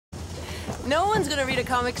No one's gonna read a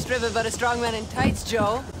comic strip about a strong man in tights,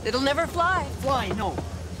 Joe. It'll never fly. Fly, no.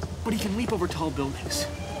 But he can leap over tall buildings.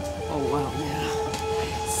 Oh, wow, yeah.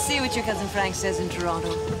 See what your cousin Frank says in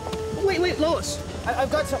Toronto. Wait, Lois.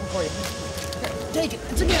 I've got something for you. Here, take it.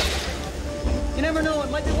 It's a gift. You never know, it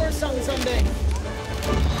might be worth something someday.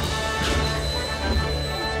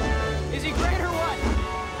 Is he great or what?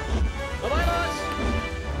 Bye-bye, Lois.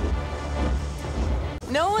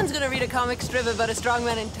 No one's gonna read a comic strip about a strong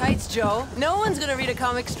man in tights, Joe. No one's gonna read a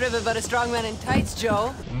comic strip about a strong man in tights,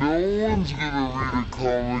 Joe. No one's gonna read a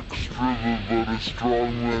comic strip about a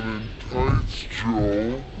strong man in tights,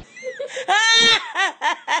 Joe.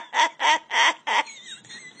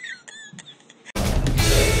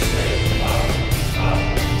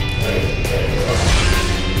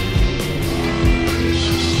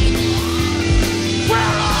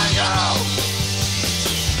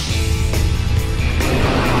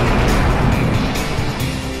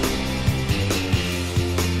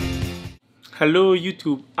 Hello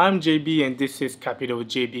YouTube, I'm JB and this is Capital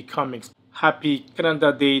JB Comics. Happy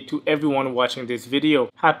Canada Day to everyone watching this video.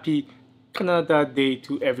 Happy Canada Day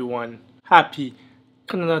to everyone. Happy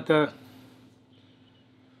Canada...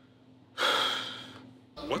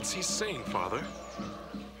 What's he saying, Father?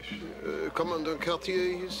 Commandant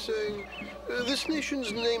Cartier is saying this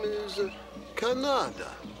nation's name is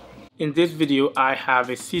Canada. In this video, I have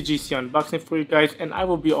a CGC unboxing for you guys, and I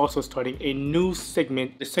will be also starting a new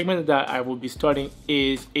segment. The segment that I will be starting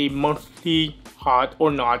is a monthly hot or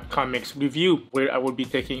not comics review, where I will be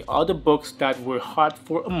taking all the books that were hot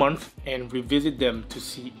for a month and revisit them to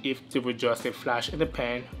see if they were just a flash in the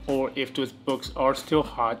pan or if those books are still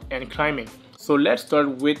hot and climbing. So let's start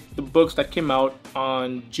with the books that came out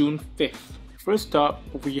on June 5th. First up,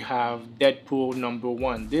 we have Deadpool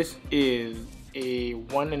 #1. This is a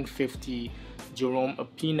 1 in 50 Jerome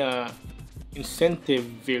Apina incentive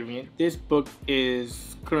variant. This book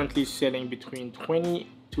is currently selling between $20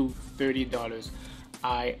 to $30.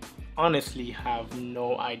 I honestly have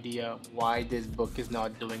no idea why this book is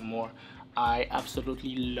not doing more. I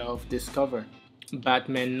absolutely love this cover.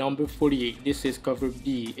 Batman #48. This is cover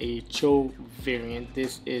B, a Cho variant.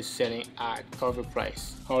 This is selling at cover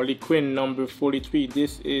price. Harley Quinn #43.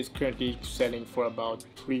 This is currently selling for about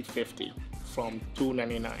 $350 from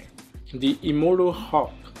 $2.99. The Immortal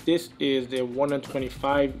Hulk. This is the 1 in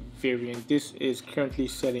 25 variant. This is currently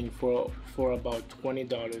selling for about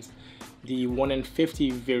 $20. The 1 in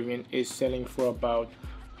 50 variant is selling for about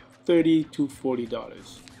 $30 to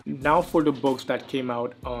 $40. Now for the books that came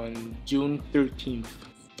out on June 13th.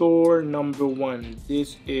 Thor #1.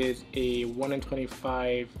 This is a 1 in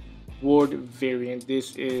 25 Ward variant.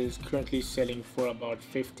 This is currently selling for about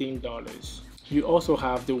 $15. You also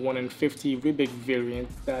have the 1 in 50 Ribic variant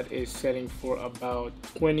that is selling for about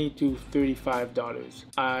 $20 to $35.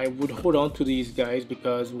 I would hold on to these guys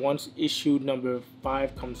because once issue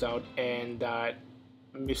 #5 comes out and that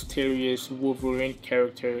mysterious Wolverine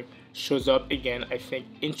character shows up again, I think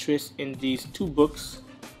interest in these two books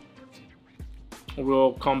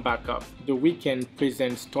will come back up. The Weekend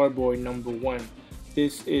presents Starboy #1.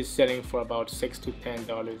 This is selling for about $6 to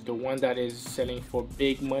 $10. The one that is selling for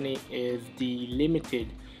big money is the limited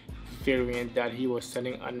variant that he was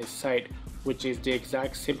selling on his site, which is the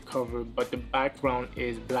exact same cover but the background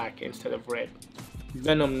is black instead of red.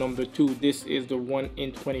 Venom #2. This is the 1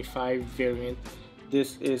 in 25 variant.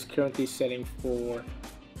 This is currently selling for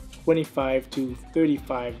 $25 to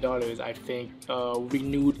 $35. I think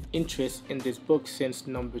renewed interest in this book since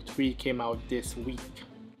 #3 came out this week.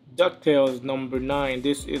 DuckTales #9.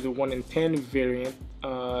 This is a 1 in 10 variant.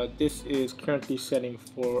 This is currently selling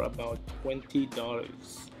for about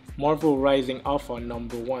 $20. Marvel Rising Alpha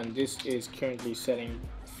 #1. This is currently selling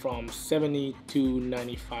from $70 to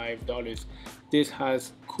 $95. This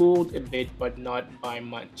has cooled a bit but not by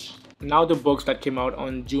much. Now the books that came out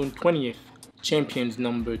on June 20th. Champions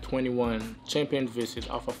 #21. Champions vs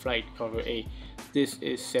Alpha Flight cover A. This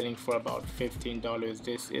is selling for about $15.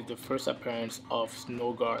 This is the first appearance of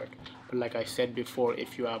Snowguard. But like I said before,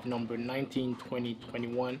 if you have number 19, 20,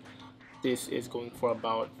 21, this is going for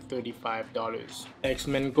about $35.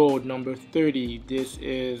 X-Men Gold #30. This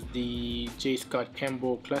is the J. Scott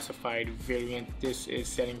Campbell classified variant. This is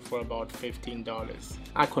selling for about $15.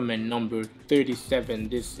 Aquaman #37.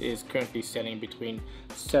 This is currently selling between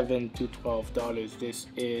 $7 to $12. This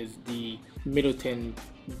is the Middleton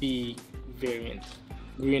B variant.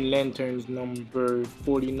 Green Lanterns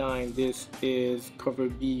 #49. This is cover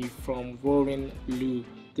B from Warren Liu.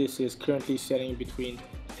 This is currently selling between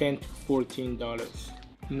 $10 to $14.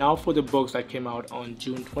 Now for the books that came out on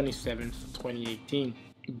June 27th, 2018.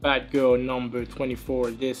 Batgirl number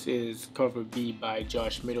 24. This is cover B by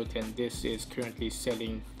Josh Middleton. This is currently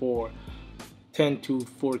selling for $10 to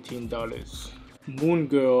 $14. Moon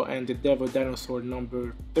Girl and the Devil Dinosaur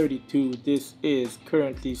number 32. This is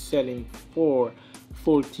currently selling for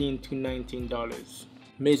 $14 to $19.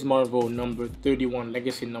 Ms. Marvel number 31,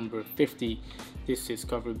 Legacy number 50. This is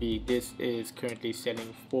cover B. This is currently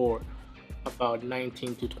selling for about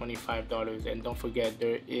 $19 to $25. And don't forget,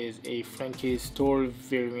 there is a Frankie's Store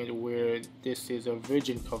variant where this is a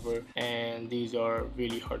virgin cover, and these are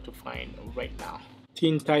really hard to find right now.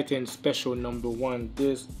 Teen Titans Special number 1.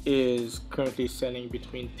 This is currently selling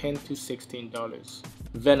between $10 to $16.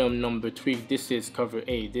 Venom number 3. This is cover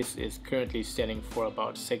A. This is currently selling for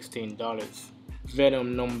about $16.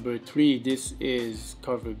 Venom number 3. This is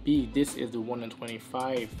cover B. This is the 1 in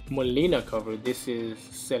 25 Molina cover. This is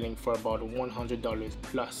selling for about $100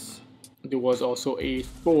 plus. There was also a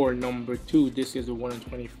Thor number 2. This is the 1 in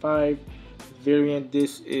 25 variant.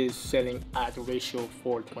 This is selling at ratio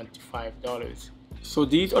for $25. So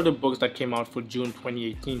these are the books that came out for June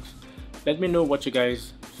 2018. Let me know what you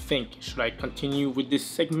guys think. Should I continue with this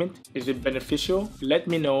segment? Is it beneficial? Let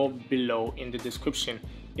me know below in the description.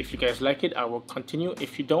 If you guys like it, I will continue.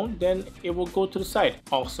 If you don't, then it will go to the side.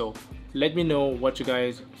 Also, let me know what you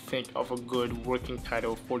guys think of a good working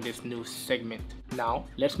title for this new segment. Now,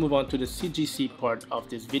 let's move on to the CGC part of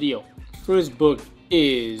this video. First book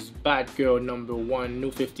is Batgirl number 1,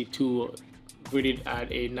 New 52, graded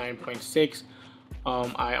at a 9.6.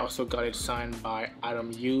 I also got it signed by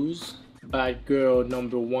Adam Hughes. Batgirl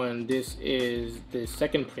number 1, this is the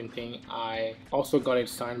second printing. I also got it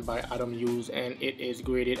signed by Adam Hughes, and it is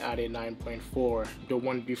graded at a 9.4. The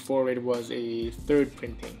one before it was a third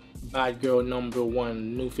printing. Batgirl number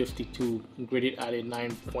 1, New 52, graded at a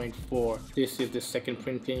 9.4. This is the second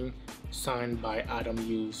printing, signed by Adam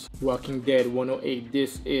Hughes. Walking Dead 108,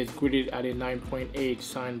 this is graded at a 9.8,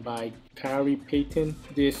 signed by Carrie Payton.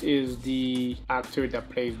 This is the actor that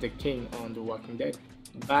plays the King on The Walking Dead.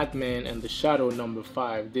 Batman and the Shadow number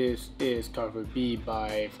 5, this is cover B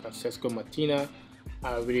by Francesco Mattina.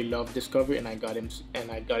 I really love this cover, and I got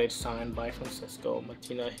it signed by Francesco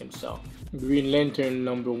Mattina himself. Green Lantern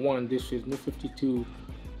number 1, this is New 52.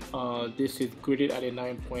 This is graded at a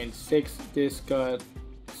 9.6. This got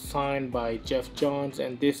signed by Jeff Johns,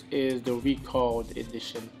 and this is the recalled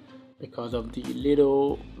edition because of the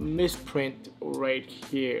little misprint right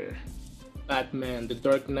here. Batman The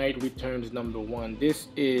Dark Knight Returns number 1. This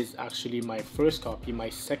is actually my first copy. My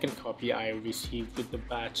second copy I received with the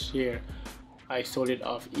batch here. I sold it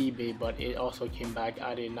off eBay, but it also came back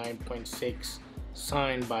at a 9.6,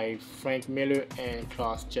 signed by Frank Miller and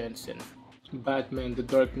Klaus Jensen. Batman The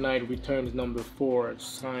Dark Knight Returns number 4,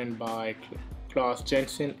 signed by Klaus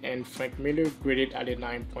Jensen and Frank Miller, graded at a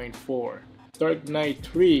 9.4. Dark Knight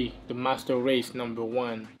 3, The Master Race number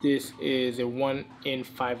 1. This is a 1 in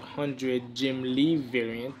 500 Jim Lee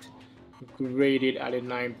variant, graded at a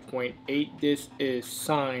 9.8. This is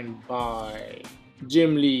signed by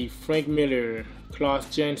Jim Lee, Frank Miller,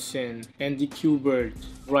 Klaus Jensen, Andy Kubert,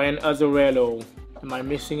 Brian Azzarello. Am I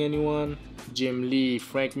missing anyone? Jim Lee,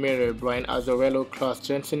 Frank Miller, Brian Azzarello, Klaus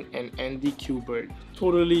Jensen, and Andy Kubert.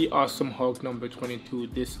 Totally Awesome Hulk number 22.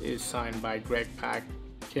 This is signed by Greg Pak.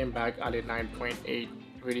 Came back at a 9.8.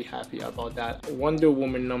 Really happy about that. Wonder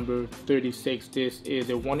Woman number 36. This is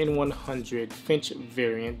a 1 in 100 Finch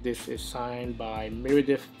variant. This is signed by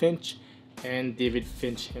Meredith Finch and David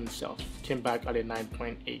Finch himself. Came back at a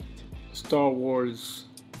 9.8. Star Wars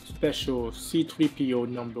Special C-3PO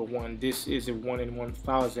number 1. This is a 1 in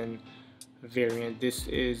 1000 variant. This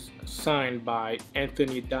is signed by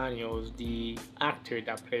Anthony Daniels, the actor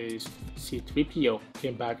that plays C-3PO.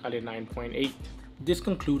 Came back at a 9.8. This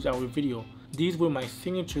concludes our video. These were my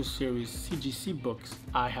signature series CGC books.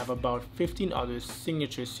 I have about 15 other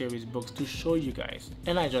signature series books to show you guys.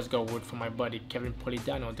 And I just got word from my buddy Kevin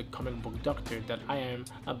Polidano, the comic book doctor, that I am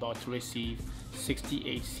about to receive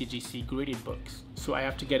 68 CGC graded books. So I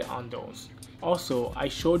have to get on those. Also, I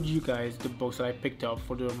showed you guys the books that I picked up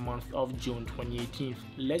for the month of June 2018.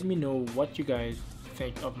 Let me know what you guys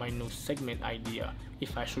think of my new segment idea,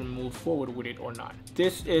 if I should move forward with it or not.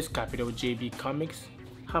 This is Capital JB Comics.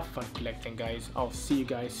 Have fun collecting, guys. I'll see you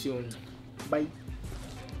guys soon. Bye.